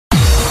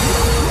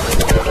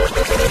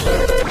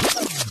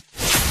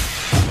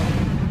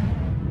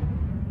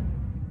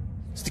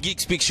the Geek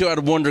Speak Show at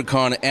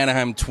WonderCon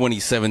Anaheim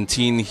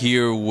 2017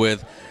 here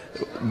with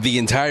the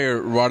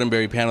entire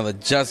Roddenberry panel that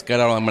just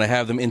got out. I'm going to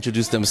have them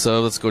introduce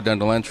themselves. Let's go down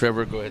the line.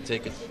 Trevor, go ahead,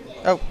 take it.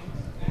 Oh,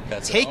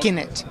 taking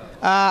it.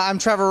 I'm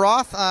Trevor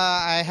Roth.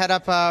 I head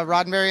up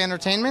Roddenberry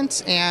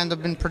Entertainment, and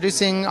I've been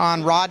producing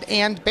on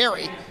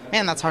Rod&Barry.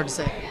 Man, that's hard to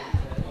say.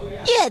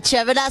 Yeah,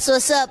 Trevor, that's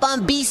what's up.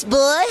 I'm Beast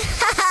Boy.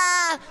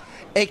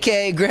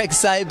 A.K.A. Greg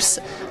Sipes.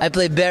 I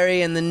play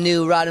Barry in the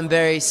new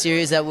Roddenberry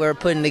series that we're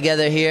putting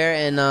together here,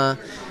 and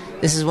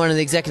this is one of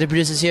the executive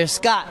producers here,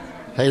 Scott.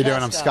 How you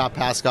doing? I'm Scott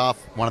Paskoff,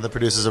 one of the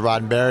producers of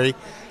Roddenberry.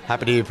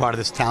 Happy to be part of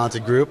this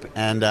talented group,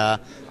 and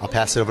I'll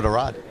pass it over to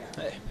Rod.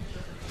 Hey.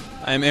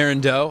 I'm Aaron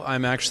Doe.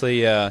 I'm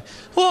actually, I'm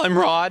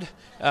Rod,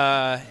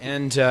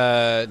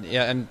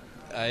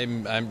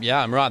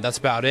 I'm Rod. That's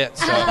about it.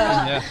 So,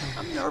 yeah.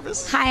 I'm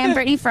nervous. Hi, I'm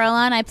Brittany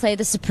Furlan. I play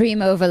the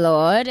Supreme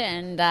Overlord,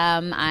 and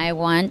I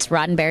want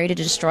Roddenberry to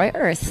destroy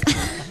Earth.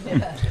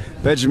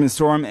 Benjamin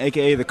Storm,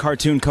 a.k.a. the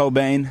Cartoon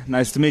Cobain.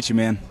 Nice to meet you,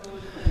 man.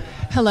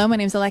 Hello, my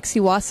name is Alexi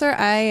Wasser.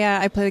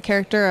 I play the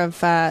character of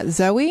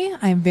Zoe.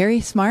 I'm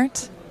very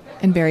smart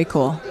and very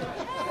cool.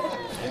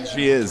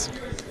 She is.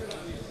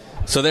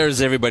 So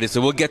there's everybody.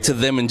 So we'll get to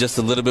them in just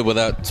a little bit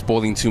without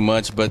spoiling too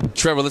much. But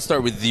Trevor, let's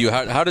start with you.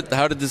 How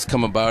did this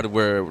come about?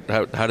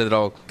 How did it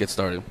all get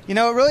started? You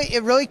know,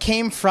 it really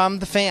came from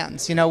the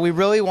fans. You know, we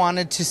really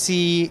wanted to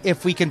see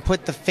if we can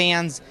put the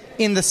fans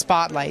in the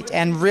spotlight.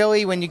 And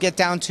really, when you get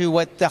down to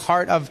what the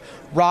heart of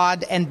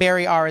Rod and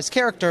Barry are as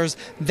characters,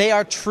 they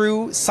are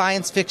true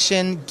science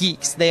fiction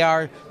geeks. They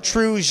are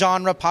true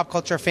genre pop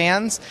culture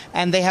fans,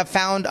 and they have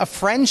found a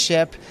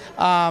friendship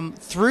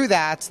through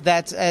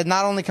that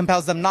not only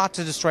compels them not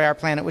to destroy our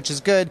planet, which is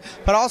good,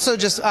 but also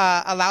just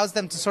allows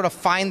them to sort of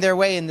find their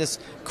way in this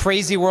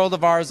crazy world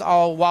of ours,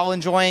 all while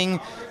enjoying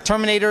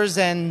Terminators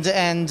and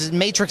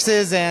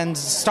Matrixes and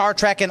Star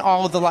Trek and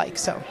all of the like.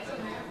 So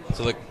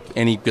like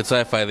any good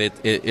sci-fi,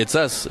 it's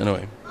us in a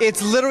way.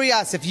 It's literally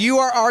us. If you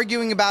are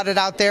arguing about it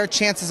out there,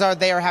 chances are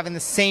they are having the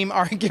same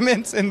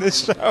arguments in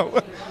this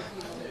show.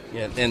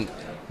 Yeah, and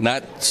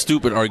not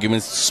stupid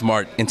arguments,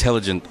 smart,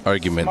 intelligent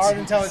arguments. Smart,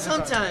 intelligent.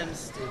 Sometimes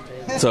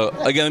stupid. So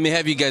again, let me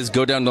have you guys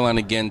go down the line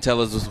again.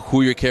 Tell us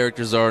who your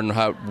characters are and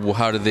how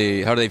do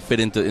they fit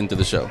into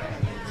the show.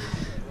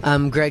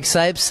 I'm Greg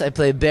Sipes. I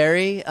play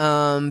Barry.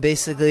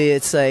 Basically,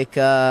 it's like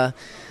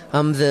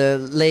I'm the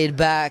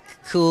laid-back,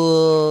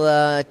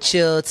 cool,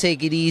 chill,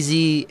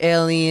 take-it-easy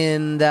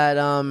alien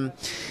that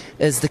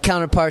is the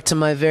counterpart to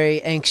my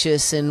very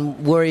anxious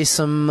and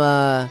worrisome,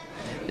 more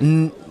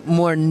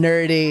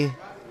nerdy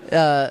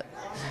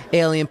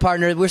alien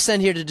partner. We're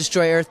sent here to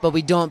destroy Earth, but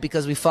we don't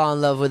because we fall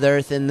in love with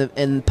Earth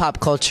and pop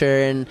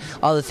culture and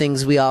all the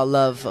things we all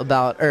love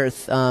about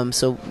Earth.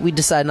 So we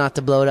decide not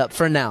to blow it up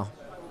for now.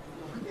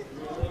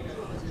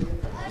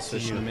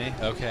 Switching to me?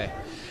 Okay.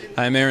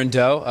 I'm Aaron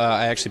Doe.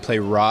 I actually play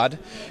Rod.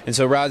 And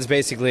so Rod's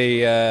basically,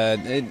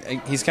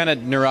 he's kind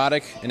of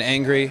neurotic and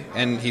angry,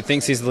 and he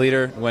thinks he's the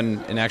leader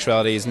when in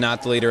actuality he's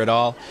not the leader at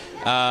all.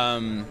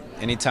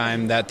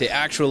 Anytime that the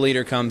actual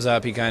leader comes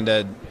up, he kind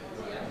of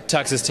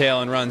tucks his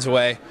tail and runs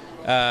away,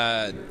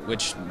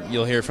 which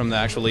you'll hear from the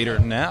actual leader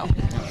now.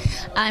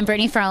 I'm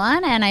Brittany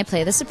Furlan, and I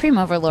play the Supreme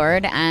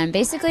Overlord. And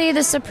basically,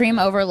 the Supreme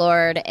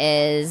Overlord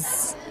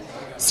is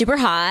super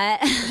hot.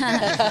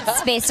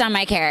 It's based on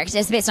my character.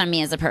 It's based on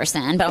me as a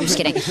person, but I'm just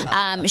kidding.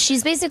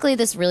 She's basically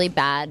this really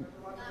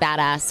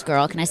badass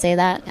girl. Can I say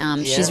that? Yeah.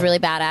 She's really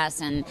badass,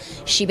 and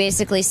she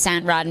basically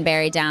sent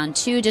Roddenberry down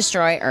to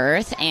destroy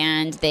Earth,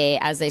 and they,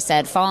 as they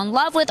said, fall in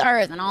love with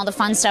Earth and all the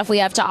fun stuff we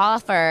have to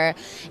offer.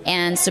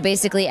 And so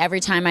basically every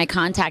time I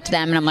contact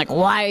them and I'm like,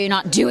 why are you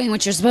not doing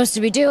what you're supposed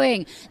to be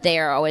doing? They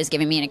are always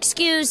giving me an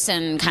excuse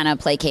and kind of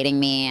placating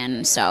me,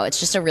 and so it's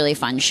just a really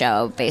fun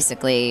show,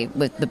 basically,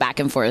 with the back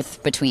and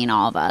forth between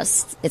all of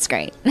us. It's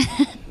great.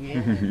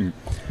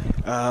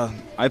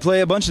 I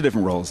play a bunch of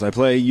different roles. I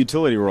play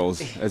utility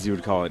roles, as you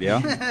would call it, yeah?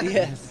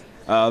 Yes.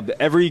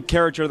 Every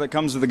character that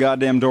comes to the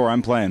goddamn door,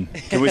 I'm playing.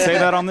 Can we say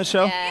that on this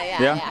show?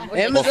 Yeah.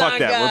 Well, fuck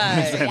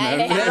that.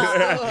 I don't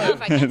know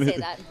if I can say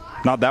that.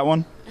 Not that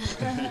one?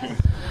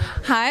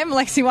 Hi, I'm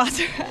Alexi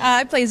Wasser.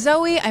 I play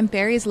Zoe. I'm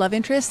Barry's love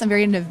interest. I'm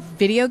very into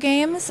video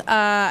games.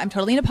 I'm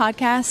totally into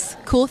podcasts,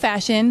 cool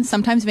fashion,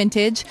 sometimes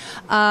vintage.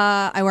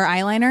 I wear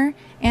eyeliner.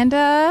 And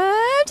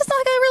I'm just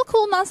like a real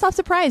cool nonstop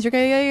surprise. You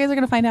guys are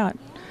going to find out.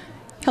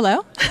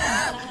 Hello?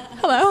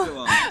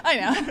 Hello? I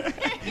know. There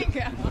you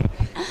go.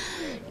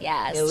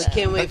 Yes. Yeah, we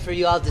can't wait for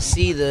you all to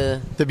see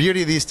the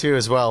beauty of these two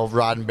as well,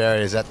 Rod and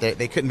Barry, is that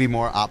they couldn't be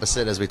more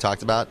opposite, as we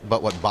talked about,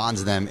 but what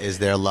bonds them is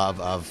their love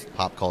of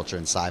pop culture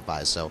and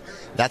sci-fi. So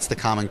that's the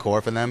common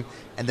core for them,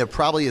 and they're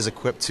probably as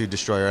equipped to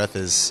destroy Earth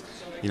as,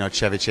 you know,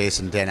 Chevy Chase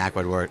and Dan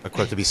Aykroyd were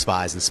equipped to be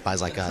spies and spies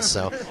like us.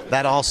 So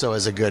that also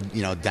is a good,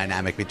 you know,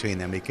 dynamic between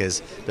them,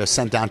 because they're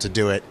sent down to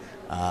do it.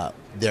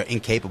 They're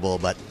incapable,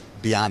 but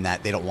beyond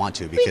that, they don't want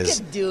to, because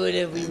we could do it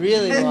if we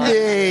really want.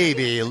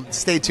 Maybe.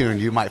 Stay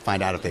tuned. You might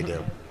find out if they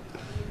do.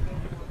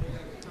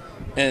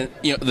 And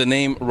you know the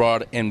name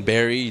Rod and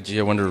Barry. Gee,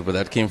 I wonder where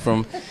that came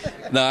from.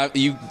 Now,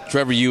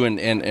 Trevor, you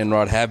and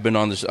Rod have been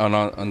on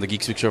the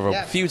Geek Speak show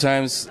a few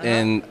times,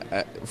 and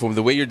from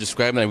the way you're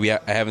describing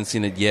it, I haven't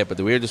seen it yet, but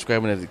the way you're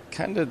describing it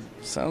kind of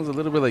sounds a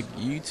little bit like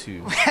you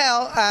two.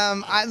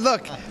 Well,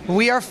 look,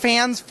 we are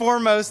fans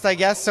foremost, I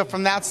guess, so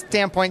from that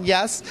standpoint,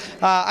 yes.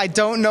 I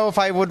don't know if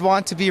I would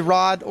want to be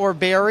Rod or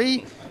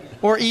Barry.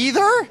 Or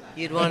either,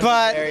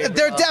 but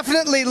they're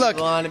definitely, look,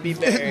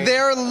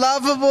 they're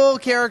lovable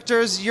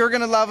characters. You're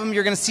going to love them.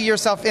 You're going to see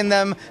yourself in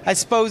them, I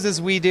suppose,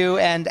 as we do.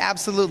 And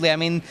absolutely, I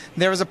mean,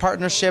 there is a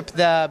partnership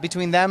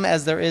between them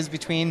as there is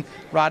between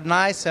Rod and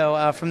I.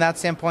 So from that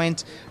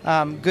standpoint,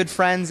 good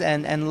friends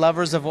and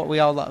lovers of what we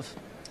all love.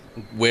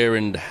 Where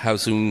and how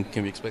soon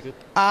can we expect it?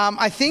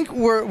 I think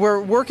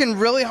we're working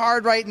really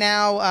hard right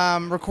now,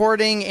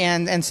 recording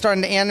and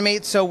starting to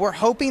animate. So we're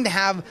hoping to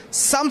have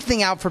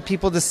something out for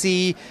people to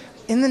see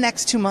in the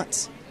next 2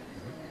 months.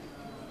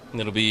 And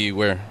it'll be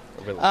where?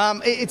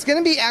 It's going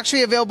to be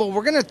actually available.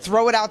 We're going to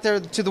throw it out there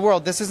to the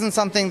world. This isn't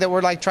something that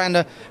we're like trying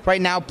to right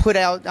now put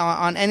out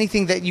on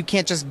anything that you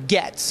can't just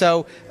get.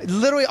 So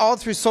literally all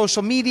through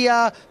social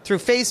media, through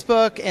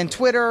Facebook and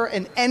Twitter,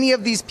 and any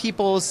of these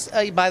people's,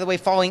 by the way,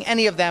 following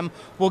any of them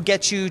will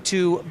get you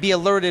to be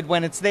alerted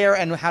when it's there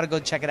and how to go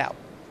check it out.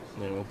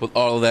 Yeah, we'll put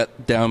all of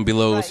that down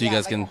below so you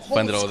guys can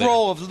find it all there.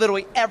 Scroll of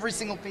literally every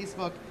single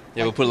Facebook.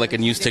 Yeah, we'll put like a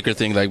news ticker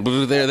thing like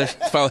there,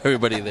 follow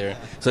everybody there.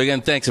 So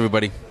again, thanks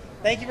everybody.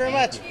 Thank you very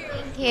much.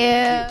 Thank you.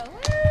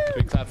 Can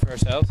we clap for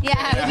ourselves?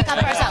 Yeah, we can clap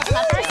for ourselves.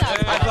 Clap for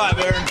ourselves. High five,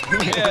 Aaron.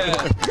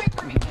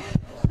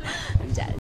 Yeah.